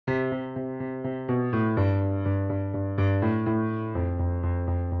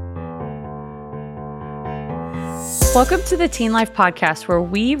Welcome to the Teen Life Podcast, where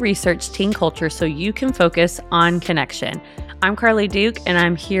we research teen culture so you can focus on connection. I'm Carly Duke, and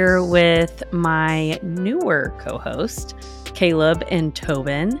I'm here with my newer co-host, Caleb and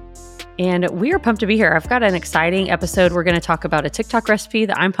Tobin. And we are pumped to be here. I've got an exciting episode. We're going to talk about a TikTok recipe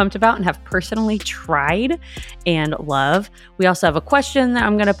that I'm pumped about and have personally tried and love. We also have a question that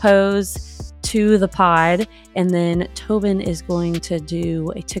I'm going to pose to the pod. And then Tobin is going to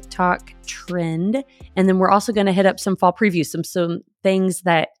do a TikTok trend. And then we're also going to hit up some fall previews, some things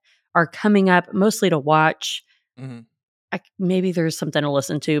that are coming up, mostly to watch. Maybe there's something to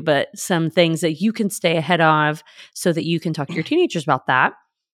listen to, but some things that you can stay ahead of so that you can talk to your teenagers about that.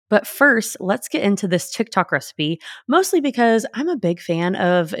 But first, let's get into this TikTok recipe, mostly because I'm a big fan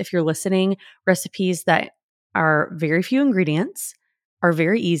of, if you're listening, recipes that are very few ingredients, are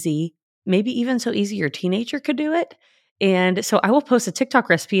very easy, maybe even so easy your teenager could do it. And so I will post a TikTok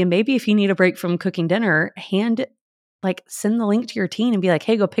recipe, and maybe if you need a break from cooking dinner, send the link to your teen and be like,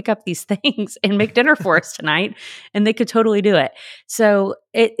 hey, go pick up these things and make dinner for us tonight. And they could totally do it. So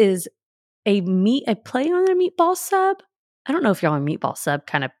it is a play on a meatball sub. I don't know if y'all are meatball sub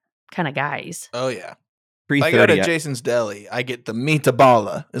kind of guys. Oh yeah. If I go to Jason's Deli, I get the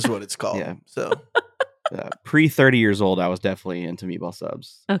meatballa is what it's called. Yeah. So pre 30 years old, I was definitely into meatball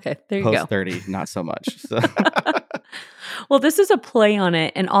subs. Okay, there you go. Post 30, not so much. So. Well, this is a play on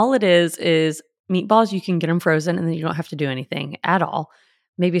it, and all it is meatballs. You can get them frozen, and then you don't have to do anything at all.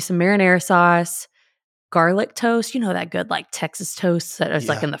 Maybe some marinara sauce, garlic toast. You know that good like Texas toast that is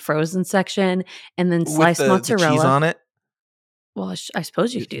like in the frozen section, and then sliced mozzarella. The cheese on it. Well, I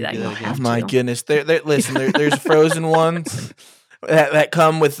suppose you could do that. You don't have to. My goodness. Listen, there's frozen ones that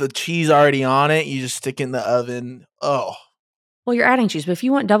come with the cheese already on it. You just stick in the oven. Oh. Well, you're adding cheese, but if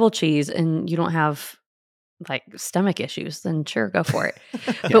you want double cheese and you don't have like stomach issues, then sure, go for it.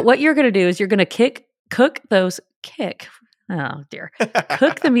 Yeah. But what you're going to do is you're going to cook the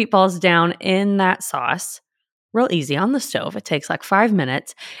meatballs down in that sauce. Real easy on the stove. It takes like 5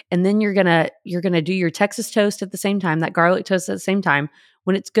 minutes. And then you're gonna do your Texas toast at the same time, that garlic toast at the same time.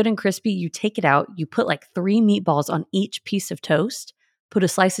 When it's good and crispy, you take it out, you put like 3 meatballs on each piece of toast, put a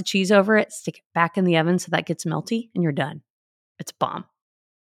slice of cheese over it, stick it back in the oven so that gets melty, and you're done. It's bomb.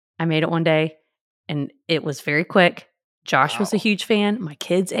 I made it one day and it was very quick. Josh was a huge fan. My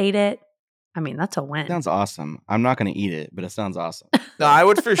kids ate it. I mean, that's a win. Sounds awesome. I'm not going to eat it, but it sounds awesome. No, I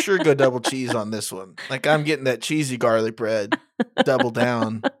would for sure go double cheese on this one. Like I'm getting that cheesy garlic bread, double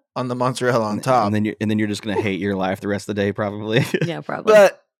down on the mozzarella on top, and then you're just going to hate your life the rest of the day, probably. Yeah, probably.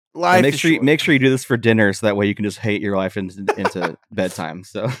 But life. Make sure you do this for dinner, so that way you can just hate your life into bedtime.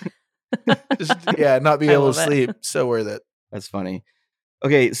 So, not be able to sleep. So worth it. That's funny.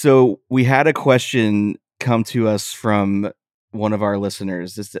 Okay, so we had a question come to us from one of our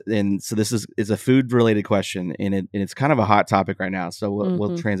listeners, and so this is a food related question, and it's kind of a hot topic right now. So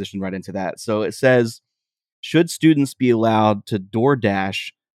we'll transition right into that. So it says, should students be allowed to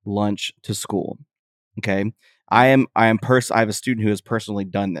DoorDash lunch to school? Okay, I have a student who has personally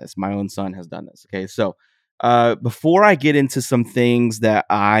done this. My own son has done this. Okay, so before I get into some things that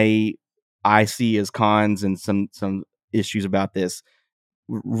I see as cons and some issues about this,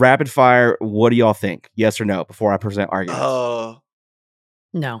 rapid fire, what do y'all think? Yes or no before I present arguments?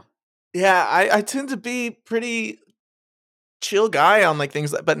 No. Yeah, I tend to be pretty chill guy on like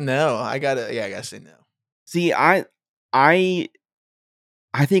things, but no, I gotta say no. See, I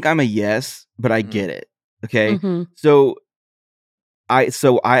think I'm a yes, but I get it. Okay. Mm-hmm. So I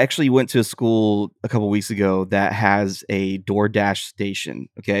actually went to a school a couple weeks ago that has a DoorDash station.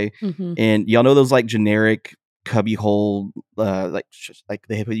 Okay. Mm-hmm. And y'all know those like generic cubby hole, like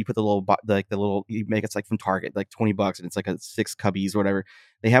you put the little you make it's like from Target, like $20, and it's like a 6 cubbies or whatever.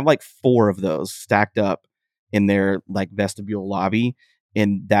 They have like 4 of those stacked up in their like vestibule lobby,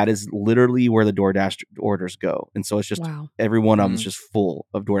 and that is literally where the DoorDash orders go. And so it's just every one of them is just full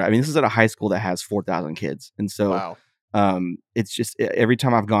of DoorDash. I mean, this is at a high school that has 4,000 kids, and so it's just every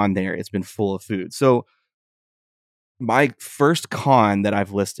time I've gone there, it's been full of food. So my first con that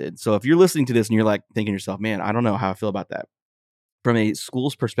I've listed. So if you're listening to this and you're like thinking to yourself, man, I don't know how I feel about that. From a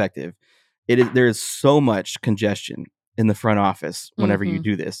school's perspective, there is so much congestion in the front office whenever you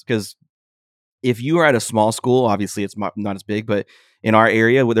do this. Because if you are at a small school, obviously it's not as big, but in our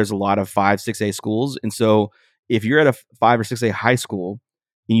area where there's a lot of 5, 6A schools. And so if you're at a 5 or 6A high school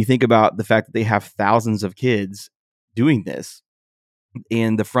and you think about the fact that they have thousands of kids doing this,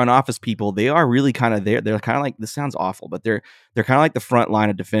 and the front office people, they are really kind of there. They're kind of like, this sounds awful, but they're kind of like the front line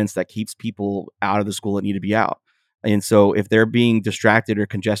of defense that keeps people out of the school that need to be out. And so if they're being distracted or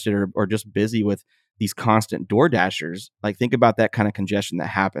congested or just busy with these constant door dashers, like think about that kind of congestion that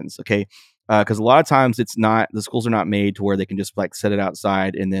happens. Okay. Because a lot of times the schools are not made to where they can just like set it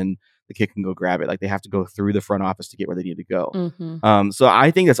outside and then the kid can go grab it. Like they have to go through the front office to get where they need to go. Mm-hmm. So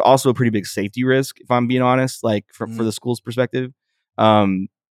I think that's also a pretty big safety risk, if I'm being honest, like for the school's perspective. And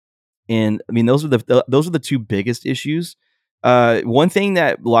I mean, those are the two biggest issues. One thing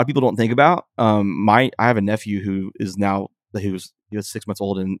that a lot of people don't think about, I have a nephew who was 6 months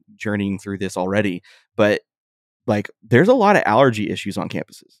old and journeying through this already, but like there's a lot of allergy issues on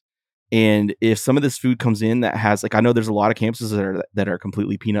campuses. And if some of this food comes in that has, like, I know there's a lot of campuses that are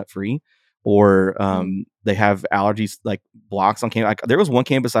completely peanut free, or they have allergies like blocks on campus. Like, there was one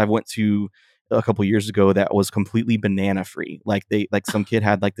campus I went to a couple years ago that was completely banana free. Like some kid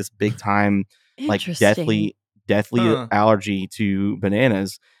had like this big time, like deathly allergy to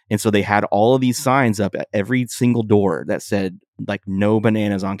bananas. And so they had all of these signs up at every single door that said like no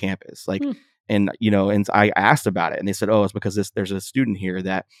bananas on campus. Like, and and I asked about it and they said, oh, it's because there's a student here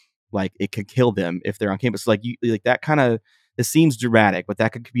that like it could kill them if they're on campus. Like that kind of, it seems dramatic, but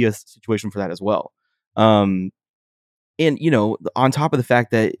that could be a situation for that as well. And on top of the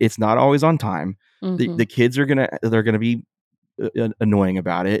fact that it's not always on time, the kids they're gonna be annoying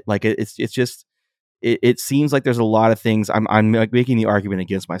about it. Like it's just it seems like there's a lot of things. I'm like making the argument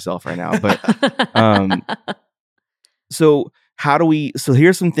against myself right now, but so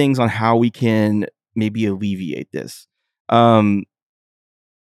here's some things on how we can maybe alleviate this.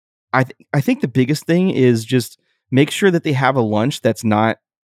 I think the biggest thing is just make sure that they have a lunch that's not,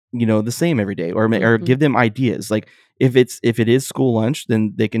 the same every day, or give them ideas. Like if it is school lunch,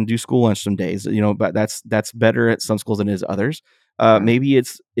 then they can do school lunch some days, but that's better at some schools than it is others. Maybe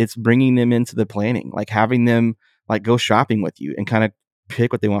it's bringing them into the planning, like having them like go shopping with you and kind of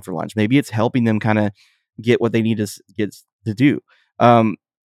pick what they want for lunch. Maybe it's helping them kind of get what they need to get to do.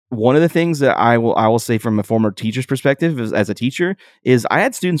 One of the things that I will say from a former teacher's perspective as a teacher is I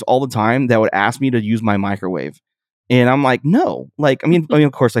had students all the time that would ask me to use my microwave. And I'm like, no, like, I mean,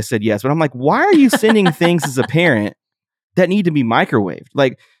 of course I said yes, but I'm like, why are you sending things as a parent that need to be microwaved?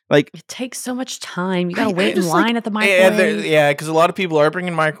 Like it takes so much time. You got to wait in line at the microwave. Yeah, because a lot of people are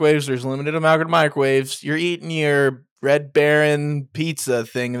bringing microwaves. There's limited amount of microwaves. You're eating your Red Baron pizza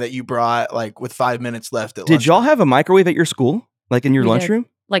thing that you brought like with 5 minutes left at lunch. Did y'all have a microwave at your school? Like in your lunchroom?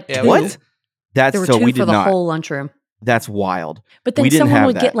 Like two. What? There were so two we for did the not. whole lunchroom. That's wild. But then someone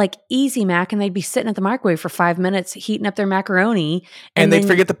would get like Easy Mac and they'd be sitting at the microwave for 5 minutes heating up their macaroni. And they'd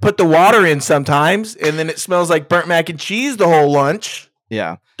forget to put the water in sometimes. And then it smells like burnt mac and cheese the whole lunch.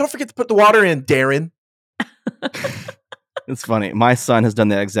 Yeah. Don't forget to put the water in, Darren. It's funny. My son has done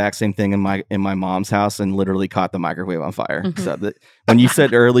the exact same thing in my mom's house and literally caught the microwave on fire. Mm-hmm. So when you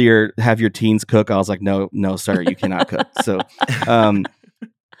said earlier, have your teens cook, I was like, no, sir, you cannot cook. So,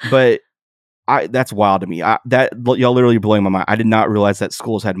 but that's wild to me. Y'all literally blowing my mind. I did not realize that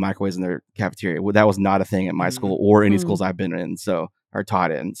schools had microwaves in their cafeteria. That was not a thing at my school or any schools I've been in, or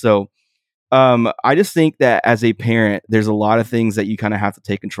taught in. So, I just think that as a parent, there's a lot of things that you kind of have to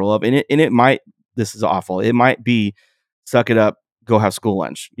take control of, and it might. This is awful. It might be, suck it up, go have school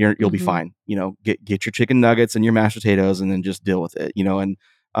lunch. You'll be fine. Get your chicken nuggets and your mashed potatoes, and then just deal with it.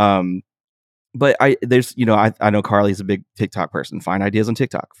 But I know Carly's a big TikTok person. Find ideas on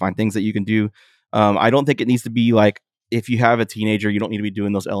TikTok. Find things that you can do. I don't think it needs to be like, if you have a teenager, you don't need to be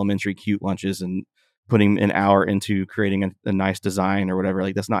doing those elementary cute lunches and putting an hour into creating a nice design or whatever.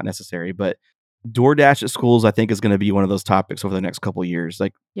 Like, that's not necessary. But DoorDash at schools, I think, is going to be one of those topics over the next couple of years.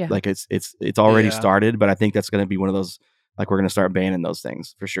 Like it's already started, but I think that's going to be one of those, like, we're going to start banning those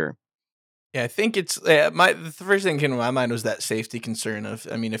things for sure. Yeah, I think it's the first thing that came to my mind was that safety concern of,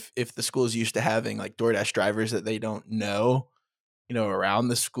 I mean, if the school is used to having like DoorDash drivers that they don't know, around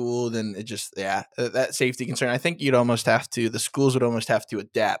the school, then it just, that safety concern. I think the schools would almost have to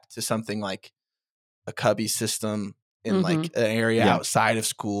adapt to something like a cubby system in like an area outside of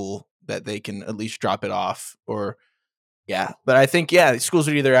school that they can at least drop it off, or but I think schools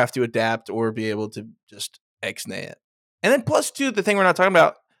would either have to adapt or be able to just ex-nay it. And then plus two, the thing we're not talking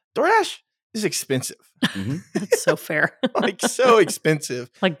about, DoorDash is expensive. That's so fair. Like, so expensive.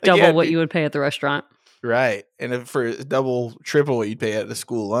 Like double what you would pay at the restaurant. Right. And for double, triple what you'd pay at the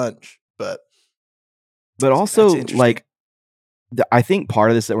school lunch. But also, like, I think part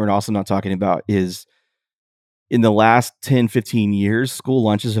of this that we're also not talking about is, in the last 10, 15 years, school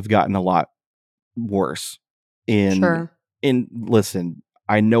lunches have gotten a lot worse. And listen,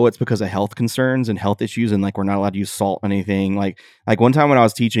 I know it's because of health concerns and health issues, and like, we're not allowed to use salt on anything. Like one time when I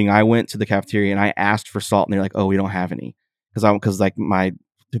was teaching, I went to the cafeteria and I asked for salt, and they're like, "Oh, we don't have any,"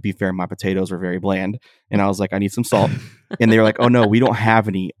 to be fair, my potatoes were very bland, and I was like, "I need some salt," and they were like, "Oh no, we don't have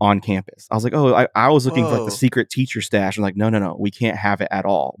any on campus." I was like, "Oh, I was looking for like the secret teacher stash." I'm like, "No, we can't have it at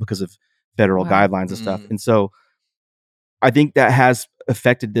all because of federal Wow. guidelines and stuff. And so I think that has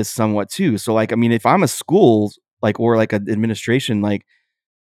affected this somewhat too. So like, I mean, if I'm a school, like, or like an administration, like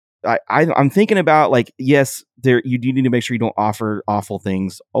I'm thinking about like, yes, there, you do need to make sure you don't offer awful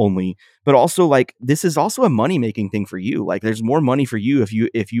things only, but also like, this is also a money making thing for you. Like there's more money for you if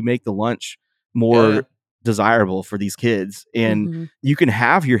you make the lunch more desirable for these kids, and Mm-hmm. you can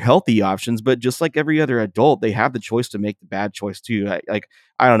have your healthy options, but just like every other adult, they have the choice to make the bad choice too. Like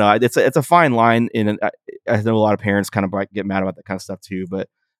I don't know, it's a fine line, and I know a lot of parents kind of like get mad about that kind of stuff too, but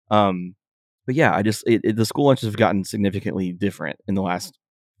yeah, I just the school lunches have gotten significantly different in the last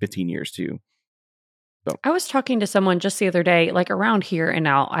 15 years too. So I was talking to someone just the other day, like around here, and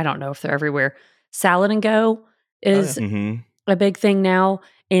now I don't know if they're everywhere. Salad and Go is a big thing now.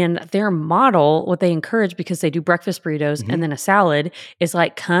 And their model, what they encourage, because they do breakfast burritos and then a salad, is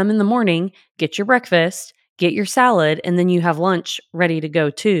like come in the morning, get your breakfast, get your salad, and then you have lunch ready to go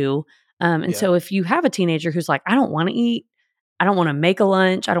too. And so if you have a teenager who's like, I don't want to eat, I don't want to make a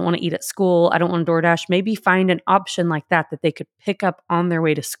lunch, I don't want to eat at school, I don't want to DoorDash, maybe find an option like that they could pick up on their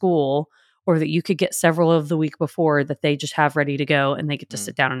way to school, or that you could get several of the week before that they just have ready to go and they get to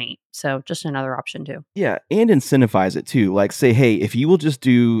sit down and eat. So just another option too. yeah, and incentivize it too. Like say, hey, if you will just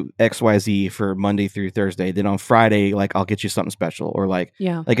do XYZ for Monday through Thursday, then on Friday, like I'll get you something special. Or like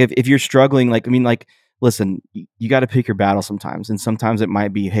if you're struggling, like I mean, like listen, you got to pick your battle sometimes, and sometimes it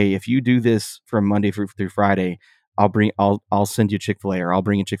might be, hey, if you do this from Monday through Friday, I'll send you Chick-fil-A, or I'll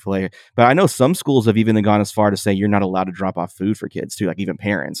bring you Chick-fil-A. But I know some schools have even gone as far to say you're not allowed to drop off food for kids too, like even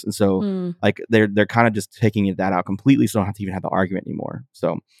parents. And so like they're kind of just taking that out completely, so don't have to even have the argument anymore.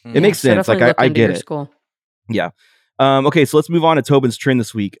 So it makes sense. Like I get it. School. Yeah. Okay, so let's move on to Tobin's trend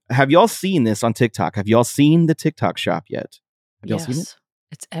this week. Have y'all seen this on TikTok? Have y'all seen the TikTok shop yet? Have y'all seen it?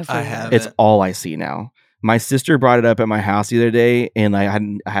 It's everywhere. I haven't. It's all I see now. My sister brought it up at my house the other day, and I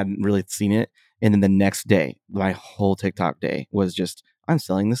hadn't really seen it. And then the next day, my whole TikTok day was just, I'm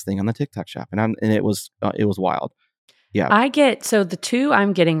selling this thing on the TikTok shop, and it was wild. Yeah. So the two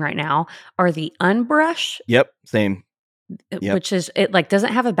I'm getting right now are the Unbrush. Yep. Same. Which is, it like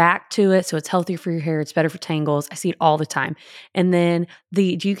doesn't have a back to it, so it's healthier for your hair. It's better for tangles. I see it all the time. And then do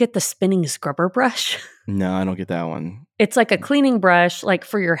you get the spinning scrubber brush? No, I don't get that one. It's like a cleaning brush, like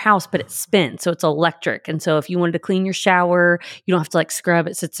for your house, but it spins, so it's electric. And so if you wanted to clean your shower, you don't have to like scrub.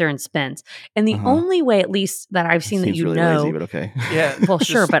 It sits there and spins. And the only way, at least that I've seen, that you really know, lazy, but okay, yeah, well,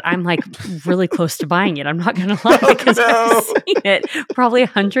 sure, but I'm like really close to buying it. I'm not going to lie, because I've seen it probably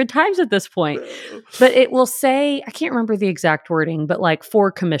 100 times at this point. But it will say, I can't remember the exact wording, but like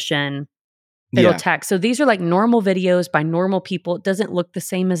for commission. It'll tag. So these are like normal videos by normal people. It doesn't look the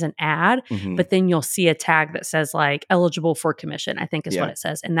same as an ad, but then you'll see a tag that says like eligible for commission, I think is what it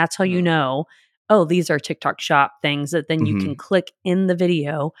says. And that's how you know, oh, these are TikTok shop things that then you can click in the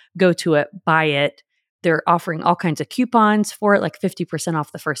video, go to it, buy it. They're offering all kinds of coupons for it, like 50%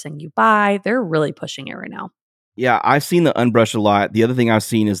 off the first thing you buy. They're really pushing it right now. Yeah, I've seen the Unbrush a lot. The other thing I've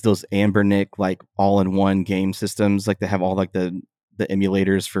seen is those Anbernic like all-in-one game systems. Like they have all like the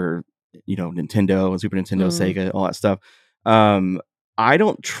emulators for, you know, Nintendo, Super Nintendo, Sega, all that stuff. I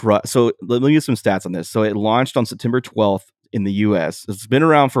don't trust. So let me give some stats on this. So it launched on September 12th in the US. It's been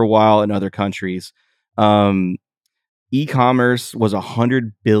around for a while in other countries. E-commerce was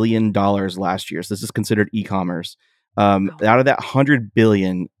 $100 billion last year. So this is considered e-commerce. Out of that 100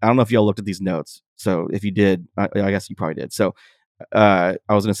 billion, I don't know if y'all looked at these notes. So if you did, I guess you probably did. So I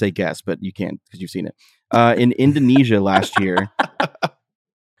was going to say guess, but you can't because you've seen it. In Indonesia last year,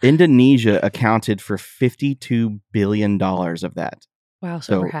 Indonesia accounted for $52 billion of that. Wow,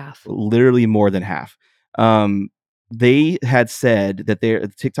 so over half. Literally more than half. They had said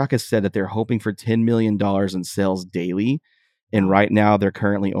that TikTok has said that they're hoping for $10 million in sales daily. And right now they're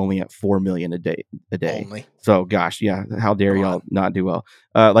currently only at 4 million a day. Only. So gosh, yeah. How dare y'all not do well?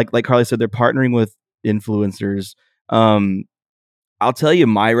 Like Carly said, they're partnering with influencers. I'll tell you,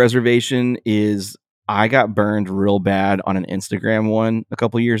 my reservation is I got burned real bad on an Instagram one a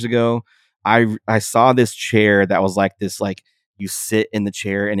couple years ago. I saw this chair that was like this, like you sit in the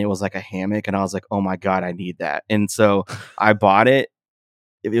chair and it was like a hammock, and I was like, oh my God, I need that. And so I bought it.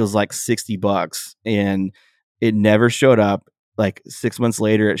 It was like $60 and it never showed up. Like 6 months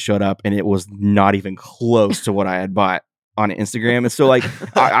later, it showed up and it was not even close to what I had bought on Instagram. And so like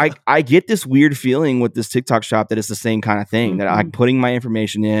I get this weird feeling with this TikTok shop that it's the same kind of thing, that I'm putting my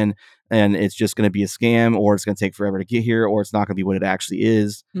information in and it's just going to be a scam, or it's going to take forever to get here, or it's not going to be what it actually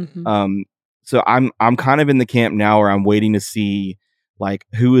is. So I'm kind of in the camp now where I'm waiting to see like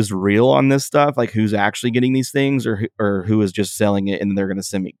who is real on this stuff, like who's actually getting these things, or who is just selling it and they're going to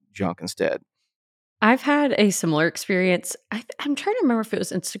send me junk instead. I've had a similar experience. I'm trying to remember if it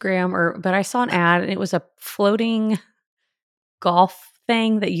was Instagram but I saw an ad and it was a floating golf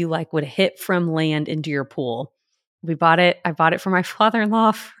thing that you like would hit from land into your pool. We bought it. I bought it for my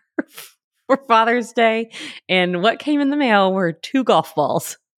father-in-law for Father's Day. And what came in the mail were 2 golf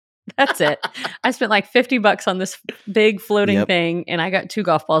balls. That's it. I spent like $50 on this big floating Yep. thing and I got 2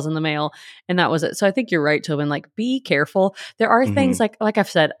 golf balls in the mail and that was it. So I think you're right, Tobin. Like, be careful. There are things like I've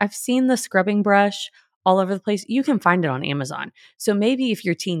said, I've seen the scrubbing brush all over the place. You can find it on Amazon. So maybe if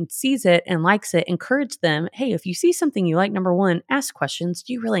your teen sees it and likes it, encourage them. Hey, if you see something you like, number one, ask questions.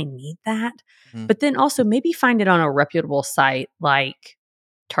 Do you really need that? Mhm. But then also maybe find it on a reputable site like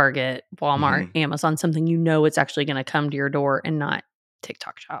Target, Walmart, Amazon, something you know it's actually going to come to your door and not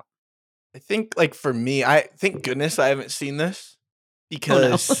TikTok shop. I think, like, for me, thank goodness I haven't seen this Oh, no.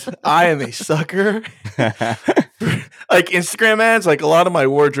 because I am a sucker for, like, Instagram ads. Like, a lot of my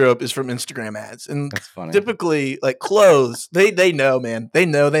wardrobe is from Instagram ads, and That's funny. typically, like, clothes, they know, man. They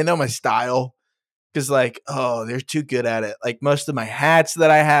know my style because, like, oh, they're too good at it. Like, most of my hats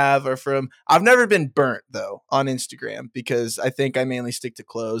that I have are from. I've never been burnt though on Instagram because I think I mainly stick to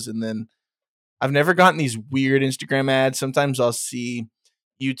clothes, and then I've never gotten these weird Instagram ads. Sometimes I'll see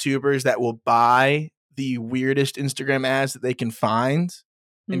YouTubers that will buy the weirdest Instagram ads that they can find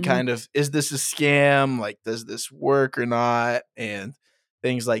and kind of, is this a scam? Like, does this work or not? And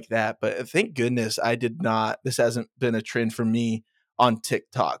things like that. But thank goodness this hasn't been a trend for me on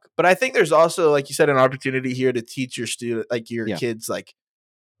TikTok. But I think there's also, like you said, an opportunity here to teach your student, like your kids, like,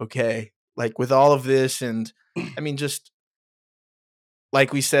 okay, like with all of this. And I mean, just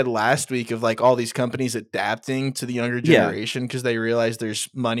like we said last week of like all these companies adapting to the younger generation because they realize there's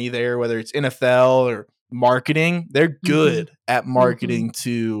money there, whether it's NFL or marketing, they're good at marketing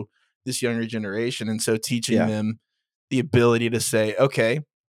to this younger generation. And so teaching them the ability to say, okay,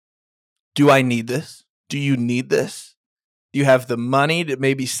 do I need this? Do you need this? Do you have the money to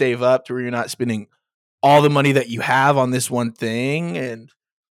maybe save up to where you're not spending all the money that you have on this one thing? And,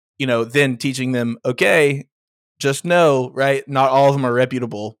 then teaching them, okay, just know, right? Not all of them are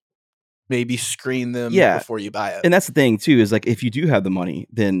reputable. Maybe screen them before you buy it. And that's the thing too, is like, if you do have the money,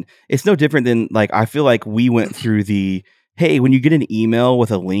 then it's no different than, like, I feel like we went through hey, when you get an email with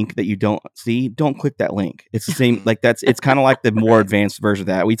a link that you don't see, don't click that link. It's the same. Like, it's kind of like the more advanced version of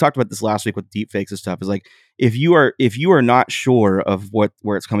that. We talked about this last week with deepfakes and stuff. Is like, if you are not sure of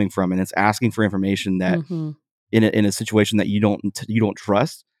where it's coming from and it's asking for information that in a situation that you don't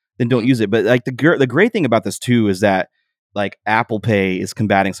trust, then don't use it. But like the great thing about this too is that, like, Apple Pay is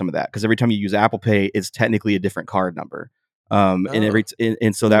combating some of that, because every time you use Apple Pay, it's technically a different card number.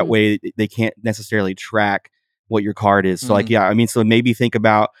 And so that way they can't necessarily track what your card is. So so maybe think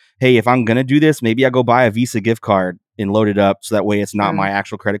about, hey, if I'm gonna do this, maybe I go buy a Visa gift card and load it up so that way it's not my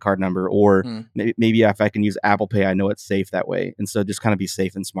actual credit card number. Or maybe if I can use Apple Pay, I know it's safe that way. And so just kind of be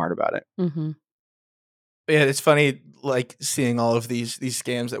safe and smart about it. Yeah, it's funny, like, seeing all of these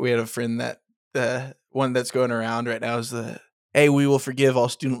scams that we had a friend that the one that's going around right now is hey, we will forgive all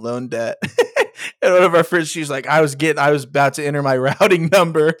student loan debt. And one of our friends, she's like, I was about to enter my routing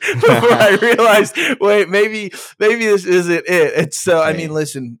number before I realized, wait, maybe this isn't it. And so, I mean,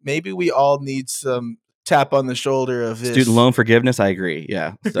 listen, maybe we all need some tap on the shoulder of this. Student loan forgiveness, I agree.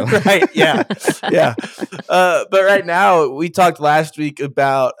 Yeah. So. Right. Yeah. Yeah. But right now, we talked last week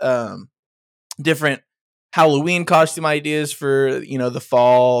about different Halloween costume ideas for, the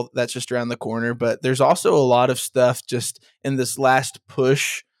fall that's just around the corner. But there's also a lot of stuff just in this last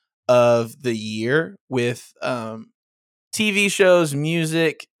push of the year with TV shows,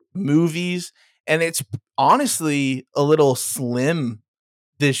 music, movies. And it's honestly a little slim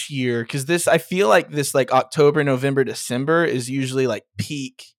this year because I feel like this, like, October, November, December is usually like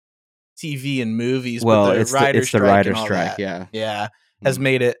peak TV and movies. Well, but it's the writer strike. Yeah. Has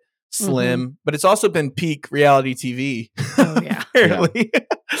made it slim, but it's also been peak reality TV. Oh, yeah. Apparently.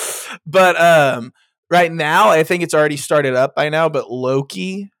 But right now, I think it's already started up by now, but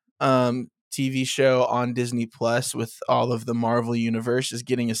Loki, TV show on Disney Plus with all of the Marvel universe, is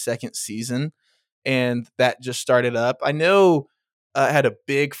getting a second season, and that just started up. I know it had a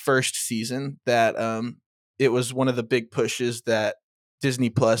big first season that it was one of the big pushes that Disney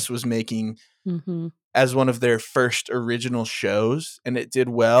Plus was making as one of their first original shows, and it did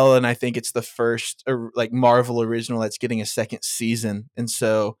well. And I think it's the first like Marvel original that's getting a second season, and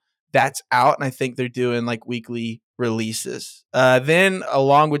so that's out. And I think they're doing like weekly releases. Then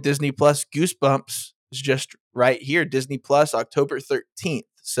along with Disney Plus, Goosebumps is just right here. Disney Plus, October 13th.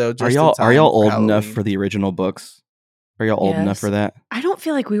 So just are y'all old enough for the original books? Are y'all old enough for that? I don't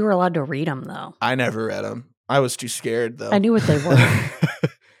feel like we were allowed to read them though. I never read them. I was too scared though. I knew what they were.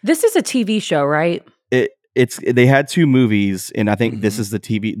 This is a TV show, right? they had 2 movies, and I think this Mhm. is the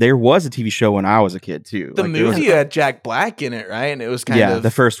TV. There was a TV show when I was a kid too. The Like, there was movie had Jack Black in it, right? And it was kind of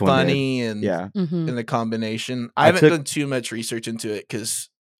the first one did. funny and Yeah. Mhm. in the combination. I I haven't took- done too much research into it because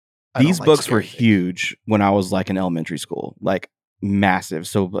These books were scary things. huge when I was like in elementary school, like massive.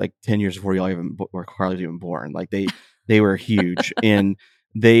 So like 10 years before y'all even were Carly's even born. Like they were huge, and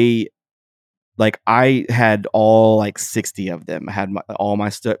they like I had all like 60 of them. I had all my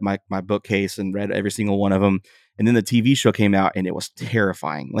stuff, my bookcase, and read every single one of them. And then the TV show came out, and it was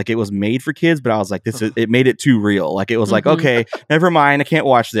terrifying. Like, it was made for kids, but I was like, it made it too real. Like, it was like, Mhm. okay, never mind, I can't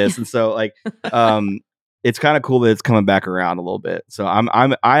watch this. And so like, it's kind of cool that it's coming back around a little bit. So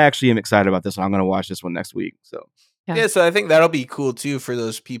I actually am excited about this one. I'm going to watch this one next week. So Yeah, so I think that'll be cool too for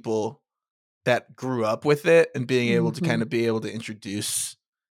those people that grew up with it and being able to Mhm. kind of be able to introduce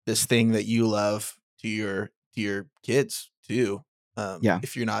this thing that you love to your kids too. Yeah.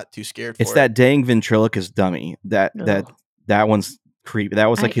 If you're not too scared for it's it. that dang ventriloquist dummy that one's creepy. That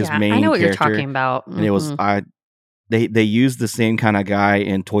was like his main I know what character. you're talking about. And it was Mhm. they used the same kind of guy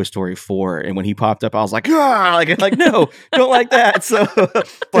in Toy Story 4, and when he popped up, I was like, ah, like no, don't like that. So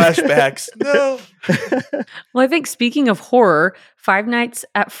flashbacks. No. Well, I think speaking of horror, Five Nights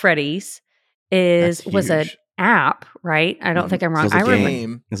at Freddy's was an huge. app, right? I don't think I'm wrong. So it's a I remember,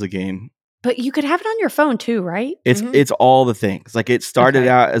 Game. It's a game. but you could have it on your phone too, right? It's all the things. Like, it started Okay.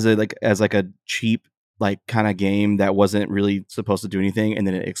 out as a cheap like kind of game that wasn't really supposed to do anything, and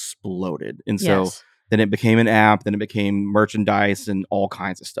then it exploded. And so Yes. then it became an app, then it became merchandise and all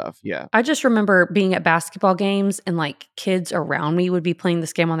kinds of stuff. Yeah. I just remember being at basketball games and like kids around me would be playing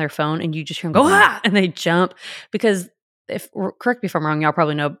this game on their phone, and you just hear them go, Mhm. ah, and they jump because correct me if I'm wrong, y'all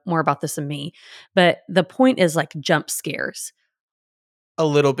probably know more about this than me, but the point is like jump scares. A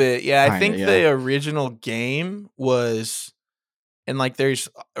little bit. Yeah, I Kinda, think yeah. the original game was, and like there's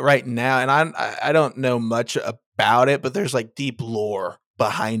right now, and I don't know much about it, but there's like deep lore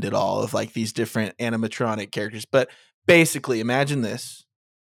behind it all of like these different animatronic characters. But basically, imagine this.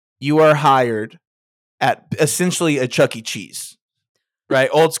 You are hired at essentially a Chuck E. Cheese, right?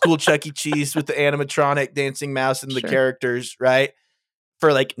 Old school Chuck E. Cheese with the animatronic dancing mouse and the Sure. characters, right?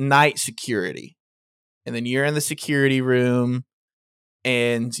 For like night security. And then you're in the security room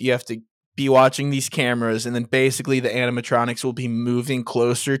and you have to be watching these cameras, and then basically the animatronics will be moving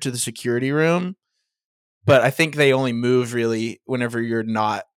closer to the security room. But I think they only move really whenever you're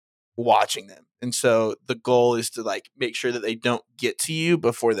not watching them. And so the goal is to like make sure that they don't get to you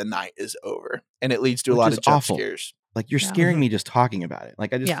before the night is over. And it leads to a Which lot is of jump awful. scares. Like, you're Yeah. scaring me just talking about it.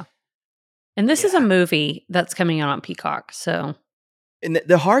 Like, I just Yeah. And this is a Yeah. movie that's coming out on Peacock. So And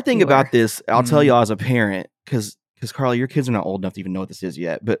the hard thing Beware. about this, I'll tell Mhm. y'all as a parent, because Carly, your kids are not old enough to even know what this is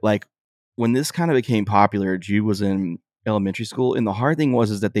yet. But like, when this kind of became popular, Jude was in elementary school, and the hard thing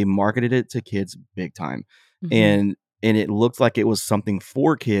was that they marketed it to kids big time, mhm. and it looked like it was something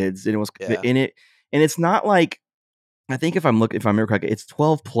for kids, and it was Yeah. and it's not like, I think if I remember correctly, it's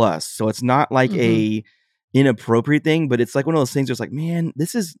 12 plus, so it's not like a inappropriate thing, but it's like one of those things where it's like, man,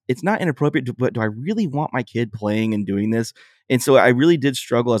 it's not inappropriate, but do I really want my kid playing and doing this? And so I really did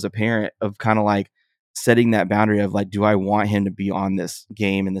struggle as a parent of kind of like setting that boundary of like, do I want him to be on this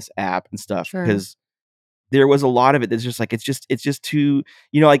game and this app and stuff? Sure. Because there was a lot of it that's just like, it's just too,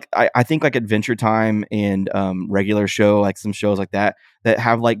 like I think like Adventure Time and regular show, like some shows like that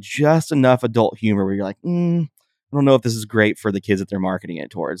have like just enough adult humor where you're like, I don't know if this is great for the kids that they're marketing it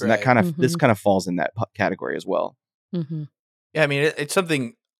towards. And that Right. kind of this kind of falls in that category as well. Mhm. Yeah, I mean, it's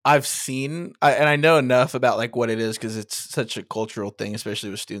something I've seen, and I know enough about like what it is because it's such a cultural thing, especially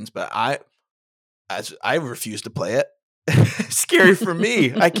with students. But I refuse to play it. It's scary for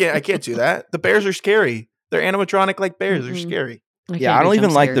me. I can't do that. The bears are scary. They're animatronic like bears. They're Mhm. scary. Yeah, I don't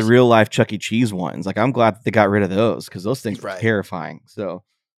even like the real life Chuck E. Cheese ones. Like, I'm glad that they got rid of those because those things were Right. terrifying. So,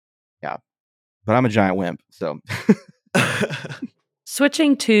 yeah, but I'm a giant wimp. So,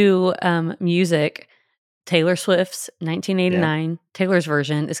 Switching to music, Taylor Swift's 1989, Taylor's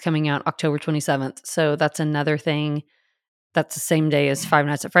version is coming out October 27th. So that's another thing. That's the same day as Five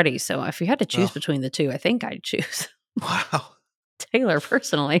Nights at Freddy's. So if you had to choose Ugh. between the two, I think I'd choose Wow. Taylor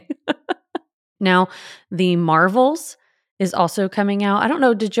personally. Now, The Marvels is also coming out. I don't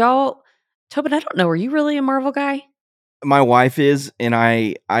know. Did y'all, Tobin, I don't know. Are you really a Marvel guy? my wife is, and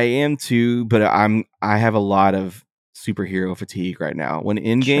I am too, but I have a lot of superhero fatigue right now. When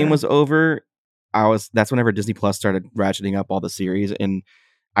Endgame Sure. was over, that's whenever Disney Plus started ratcheting up all the series, and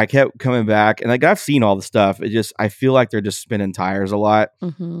I kept coming back, and like, I've seen all the stuff. I feel like they're just spinning tires a lot.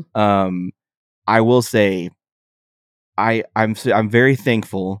 Mm-hmm. I will say I'm very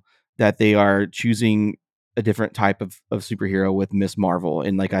thankful that they are choosing a different type of superhero with Miss Marvel,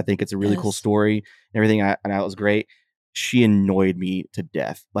 and like I think it's a really cool Yes. story and everything. And it was great. She annoyed me to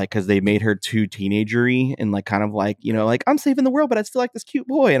death, like because they made her too teenagery and like kind of like like I'm saving the world, but I still like this cute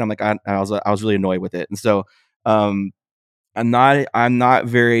boy, and I'm like I was really annoyed with it, and so I'm not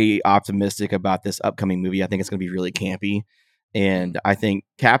very optimistic about this upcoming movie. I think it's going to be really campy. And I think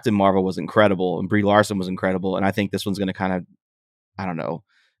Captain Marvel was incredible and Brie Larson was incredible. And I think this one's going to kind of, I don't know,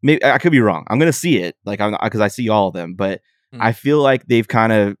 maybe I could be wrong. I'm going to see it because I see all of them, but I feel like they've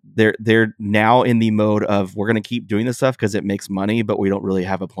kind of, they're now in the mode of we're going to keep doing this stuff because it makes money, but we don't really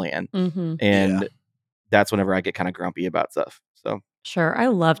have a plan. Mm-hmm. And that's whenever I get kind of grumpy about stuff. So sure. I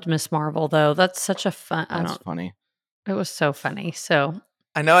loved Miss Marvel though. That's such a fun, that's funny. It was so funny. So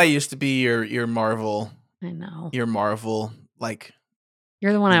I know I used to be your Marvel. I know. Your Marvel, like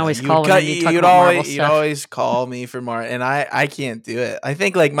you're the one I always you call would when you talk about Marvel you'd stuff. always call me for Marvel, and I can't do it. I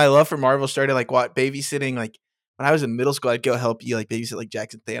think like my love for Marvel started like babysitting. Like when I was in middle school, I'd go help you like babysit like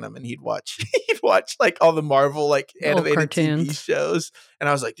Jackson Thanem, and he'd watch like all the Marvel like animated TV shows, and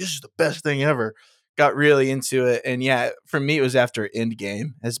I was like, this is the best thing ever. Got really into it, and yeah, for me it was after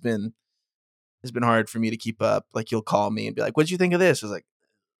Endgame has been hard for me to keep up. Like you'll call me and be like, what'd you think of this? I was like,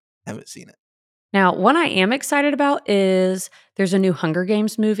 haven't seen it. Now, one I am excited about is there's a new Hunger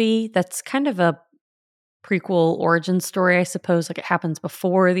Games movie that's kind of a prequel origin story, I suppose. Like it happens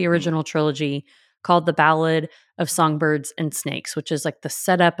before the original trilogy, called The Ballad of Songbirds and Snakes, which is like the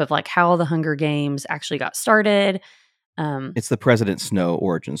setup of like how the Hunger Games actually got started. It's the President Snow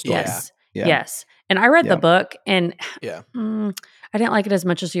origin story. Yes. Yeah. Yes. And I read the book and I didn't like it as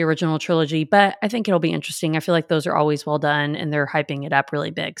much as the original trilogy, but I think it'll be interesting. I feel like those are always well done and they're hyping it up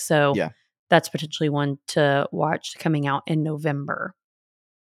really big. So that's potentially one to watch coming out in November.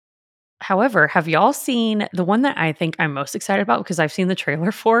 However, have y'all seen the one that I think I'm most excited about because I've seen the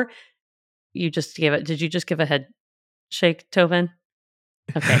trailer for? Did you just give a head shake, Tobin?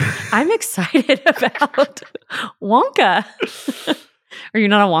 Okay. I'm excited about Wonka. Are you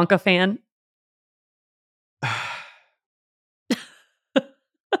not a Wonka fan?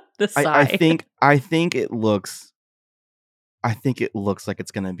 The sigh. I think it looks like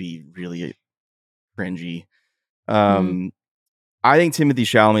it's gonna be really cringy. I think Timothée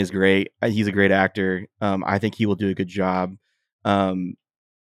Chalamet is great. He's a great actor. I think he will do a good job. I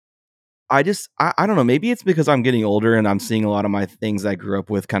don't know. Maybe it's because I'm getting older and I'm seeing a lot of my things I grew up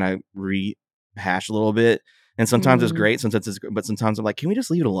with kind of rehash a little bit. And sometimes it's great, but sometimes I'm like, can we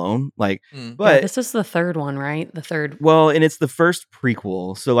just leave it alone? Like, but this is the third one, right? The third. Well, and it's the first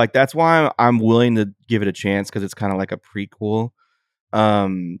prequel, so like that's why I'm willing to give it a chance because it's kind of like a prequel.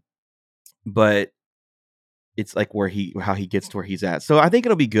 But it's like how he gets to where he's at. So I think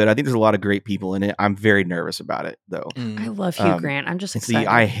it'll be good. I think there's a lot of great people in it. I'm very nervous about it though. I love Hugh Grant. I'm just excited. See,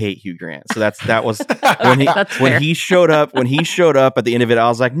 I hate Hugh Grant. So that was when he showed up at the end of it, I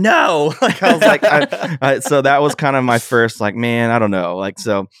was like, no, like I was like, so that was kind of my first like, man, I don't know. Like,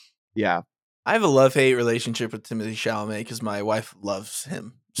 so yeah. I have a love-hate relationship with Timothée Chalamet because my wife loves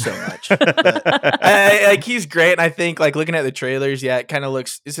him so much. Like he's great. And I think like looking at the trailers, it kind of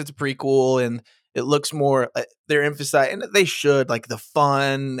looks, it's a prequel and it looks more, they're emphasizing, and they should, like the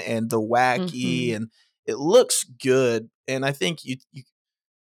fun and the wacky, and it looks good. And I think you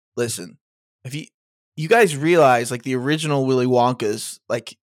listen, if you guys realize like the original Willy Wonka's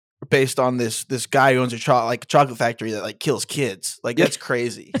like based on this guy who owns a chocolate factory that like kills kids. Like that's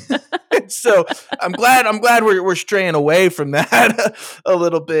crazy. So I'm glad we're straying away from that a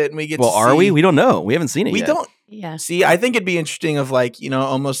little bit, and we get. Well, are we? We don't know. We haven't seen it. We yet. don't. Yeah. See, I think it'd be interesting of like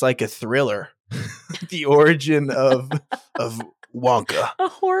almost like a thriller, the origin of Wonka, a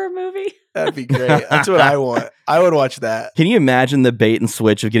horror movie. That'd be great. That's what I want. I would watch that. Can you imagine the bait and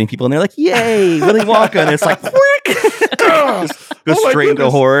switch of getting people in there like, yay, Willy Wonka, and it's like, go straight into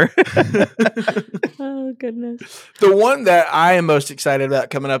horror. Oh goodness. The one that I am most excited about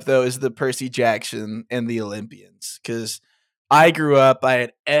coming up though is the Percy Jackson and the Olympians, because I grew up, I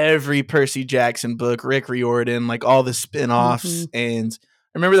had every Percy Jackson book, Rick Riordan, like all the spinoffs, and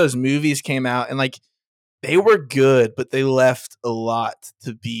I remember those movies came out and like they were good, but they left a lot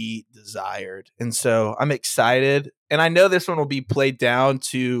to be desired. And so I'm excited, and I know this one will be played down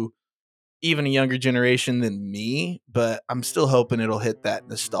to even a younger generation than me, but I'm still hoping it'll hit that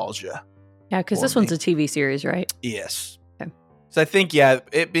nostalgia. Yeah, because this one's a TV series, right? Yes. Okay. So I think,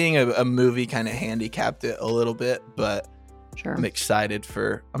 it being a movie kind of handicapped it a little bit, but sure. I'm excited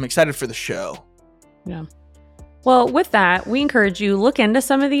for the show. Yeah. Well, with that, we encourage you look into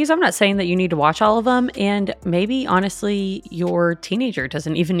some of these. I'm not saying that you need to watch all of them, and maybe honestly, your teenager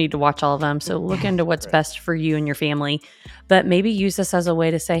doesn't even need to watch all of them. So look into what's best for you and your family, but maybe use this as a way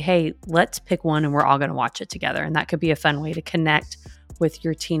to say, hey, let's pick one and we're all going to watch it together. And that could be a fun way to connect with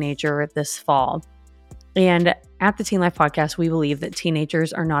your teenager this fall. And at the Teen Life Podcast, we believe that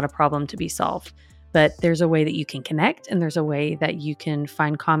teenagers are not a problem to be solved, but there's a way that you can connect and there's a way that you can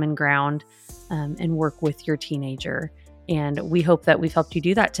find common ground and work with your teenager. And we hope that we've helped you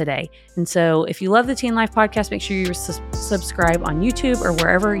do that today. And so if you love the Teen Life Podcast, make sure you subscribe on YouTube or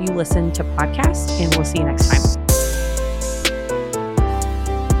wherever you listen to podcasts, and we'll see you next time.